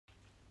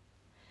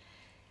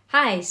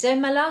Hi, so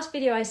in my last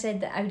video I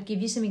said that I would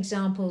give you some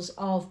examples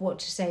of what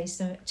to say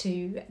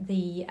to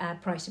the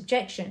price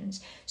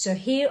objections. So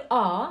here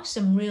are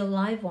some real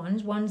live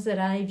ones that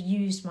I've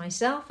used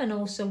myself and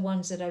also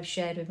ones that I've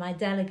shared with my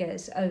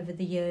delegates over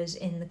the years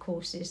in the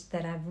courses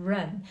that I've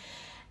run.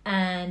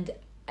 And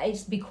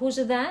it's because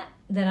of that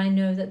I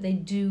know that they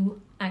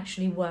do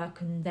actually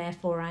work, and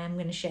therefore I am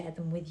going to share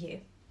them with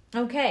you.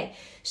 Okay,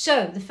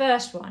 so the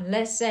first one,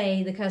 let's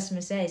say the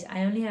customer says,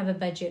 I only have a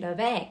budget of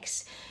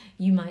X.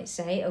 You might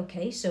say,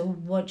 okay, so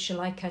what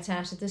shall I cut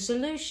out of the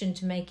solution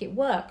to make it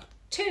work?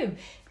 2,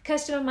 the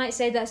customer might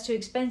say that's too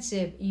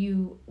expensive.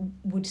 You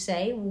would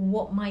say, well,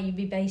 what might you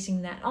be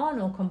basing that on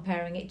or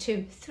comparing it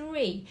to?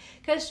 3,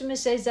 customer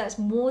says that's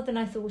more than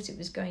I thought it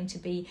was going to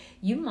be.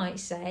 You might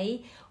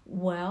say,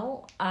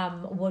 well,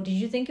 what did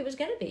you think it was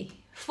going to be?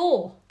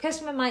 4,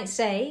 customer might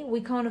say,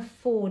 we can't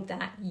afford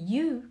that.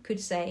 You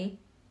could say,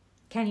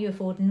 can you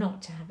afford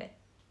not to have it?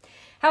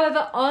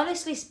 However,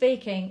 honestly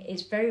speaking,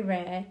 it's very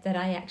rare that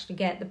I actually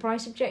get the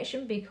price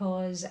objection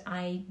because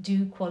I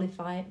do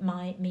qualify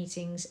my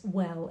meetings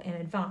well in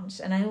advance.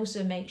 And I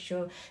also make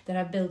sure that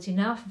I've built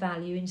enough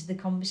value into the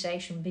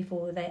conversation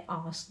before they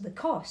ask the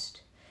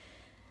cost.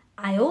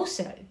 I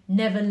also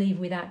never leave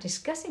without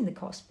discussing the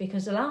cost,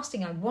 because the last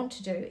thing I want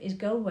to do is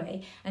go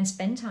away and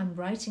spend time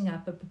writing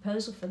up a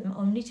proposal for them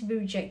only to be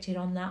rejected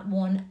on that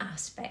one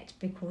aspect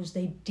because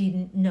they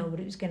didn't know what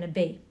it was going to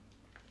be.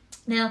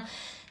 Now,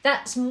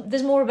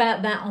 there's more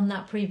about that on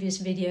that previous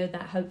video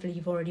that hopefully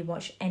you've already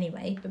watched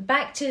anyway. But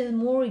back to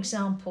more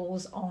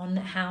examples on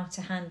how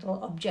to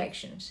handle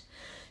objections.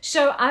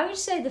 So I would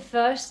say the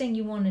first thing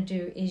you want to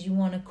do is you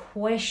want to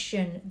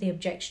question the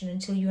objection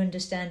until you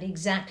understand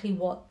exactly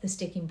what the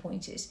sticking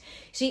point is.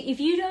 See, if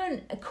you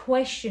don't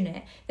question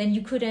it, then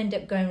you could end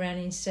up going around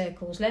in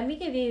circles. Let me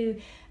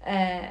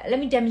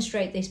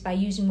demonstrate this by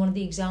using one of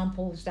the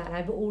examples that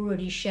I've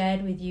already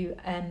shared with you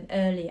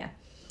earlier.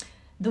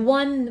 The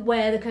one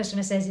where the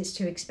customer says it's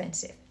too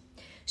expensive.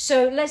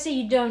 So let's say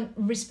you don't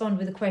respond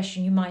with a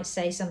question. You might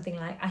say something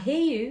like, I hear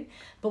you,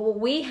 but what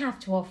we have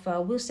to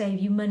offer will save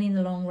you money in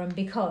the long run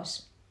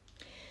because.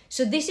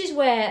 So this is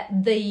where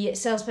the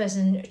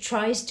salesperson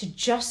tries to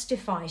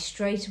justify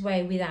straight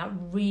away without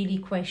really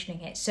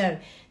questioning it. So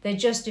they're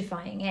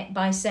justifying it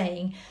by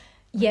saying,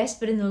 yes,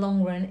 but in the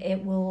long run,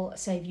 it will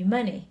save you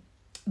money.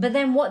 But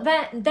then what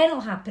then will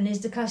happen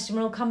is the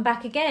customer will come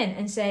back again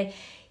and say,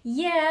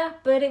 yeah,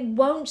 but it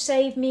won't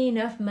save me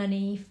enough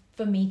money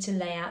for me to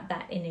lay out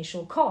that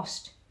initial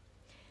cost.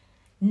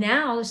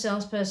 Now the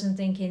salesperson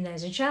thinking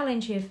there's a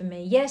challenge here for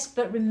me. Yes,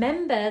 but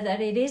remember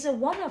that it is a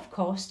one-off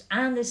cost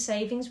and the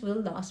savings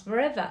will last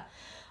forever.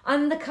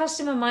 And the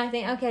customer might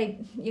think, okay,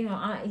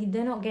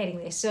 they're not getting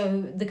this.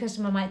 So the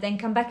customer might then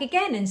come back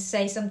again and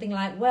say something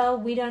like, well,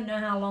 we don't know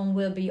how long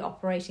we'll be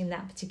operating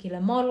that particular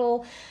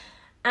model.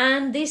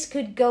 And this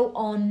could go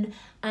on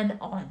and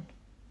on.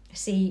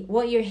 See,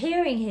 what you're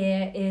hearing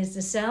here is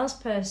the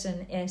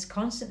salesperson is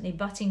constantly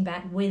butting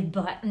back with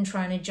but and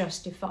trying to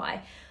justify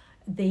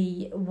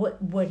what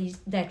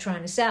they're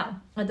trying to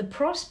sell. And the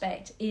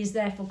prospect is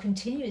therefore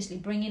continuously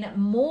bringing up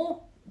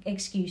more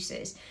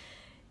excuses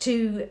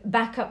to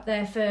back up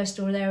their first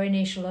or their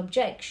initial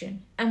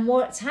objection. And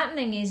what's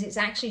happening is it's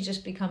actually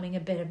just becoming a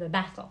bit of a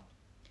battle.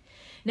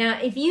 Now,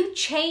 if you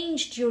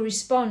changed your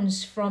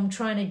response from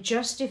trying to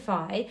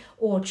justify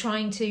or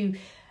trying to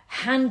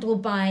handle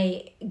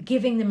by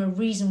giving them a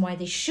reason why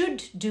they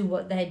should do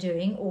what they're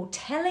doing or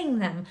telling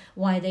them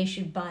why they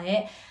should buy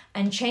it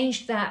and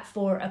change that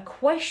for a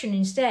question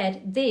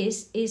instead,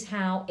 this is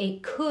how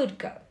it could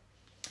go.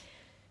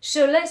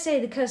 So let's say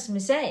the customer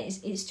says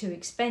it's too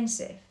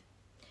expensive.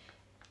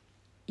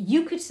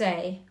 You could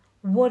say,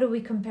 what are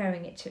we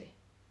comparing it to?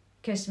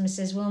 Customer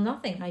says, well,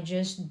 nothing. I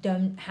just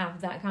don't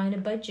have that kind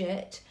of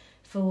budget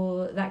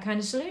for that kind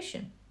of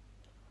solution.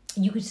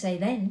 You could say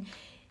then,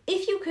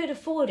 if you could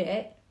afford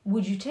it,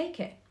 would you take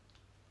it?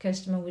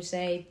 Customer would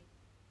say,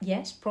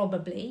 yes,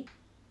 probably.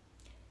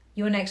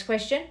 Your next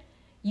question,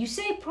 you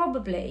say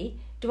probably.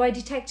 Do I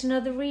detect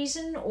another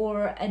reason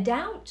or a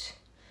doubt?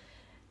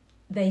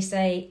 They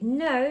say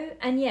no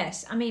and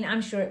yes. I mean,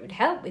 I'm sure it would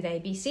help with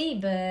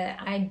ABC, but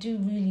I do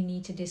really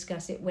need to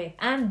discuss it with.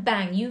 And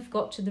bang, you've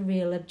got to the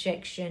real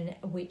objection,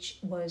 which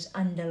was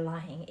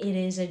underlying. It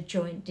is a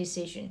joint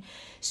decision.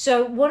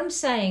 So what I'm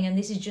saying, and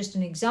this is just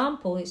an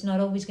example, it's not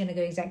always going to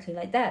go exactly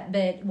like that,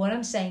 but what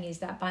I'm saying is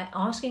that by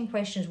asking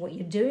questions, what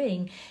you're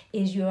doing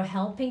is you're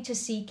helping to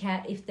seek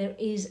out if there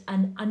is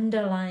an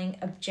underlying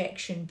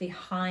objection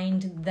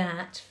behind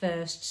that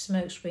first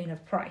smokescreen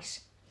of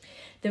price.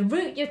 The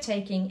route you're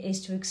taking is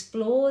to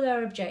explore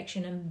their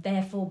objection, and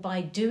therefore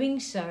by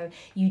doing so,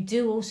 you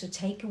do also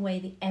take away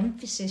the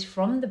emphasis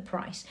from the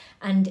price,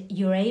 and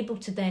you're able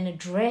to then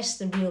address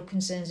the real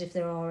concerns if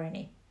there are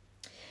any.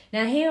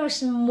 Now, here are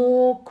some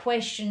more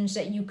questions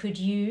that you could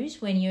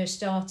use when you're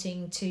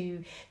starting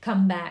to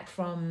come back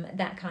from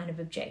that kind of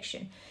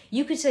objection.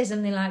 You could say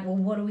something like, well,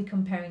 what are we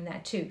comparing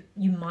that to?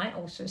 You might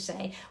also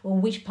say, well,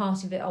 which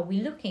part of it are we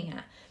looking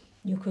at?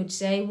 You could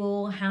say,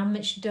 well, how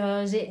much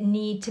does it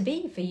need to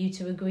be for you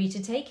to agree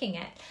to taking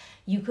it?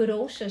 You could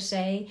also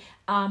say,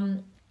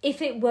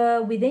 if it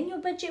were within your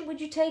budget, would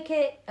you take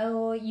it?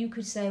 Or you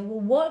could say, well,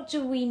 what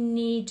do we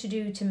need to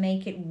do to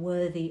make it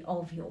worthy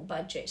of your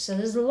budget? So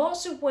there's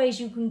lots of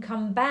ways you can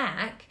come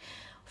back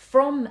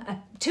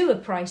to a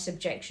price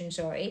objection,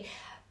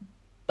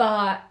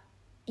 but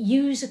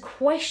use a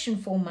question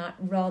format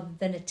rather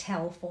than a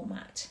tell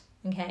format,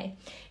 okay?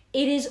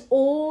 It is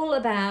all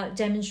about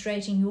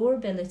demonstrating your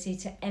ability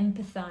to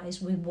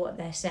empathize with what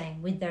they're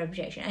saying, with their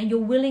objection, and your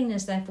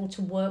willingness, therefore,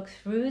 to work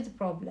through the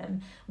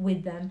problem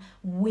with them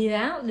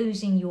without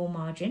losing your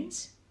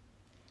margins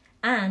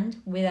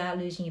and without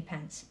losing your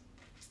pants.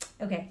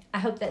 Okay, I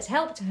hope that's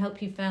helped. I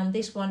hope you found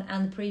this one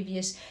and the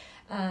previous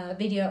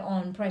video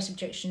on price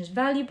objections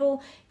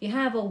valuable. If you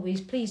have, always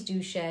please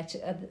do share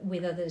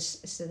with others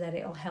so that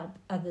it'll help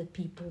other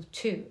people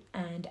too.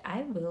 And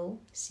I will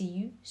see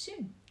you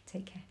soon.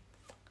 Take care.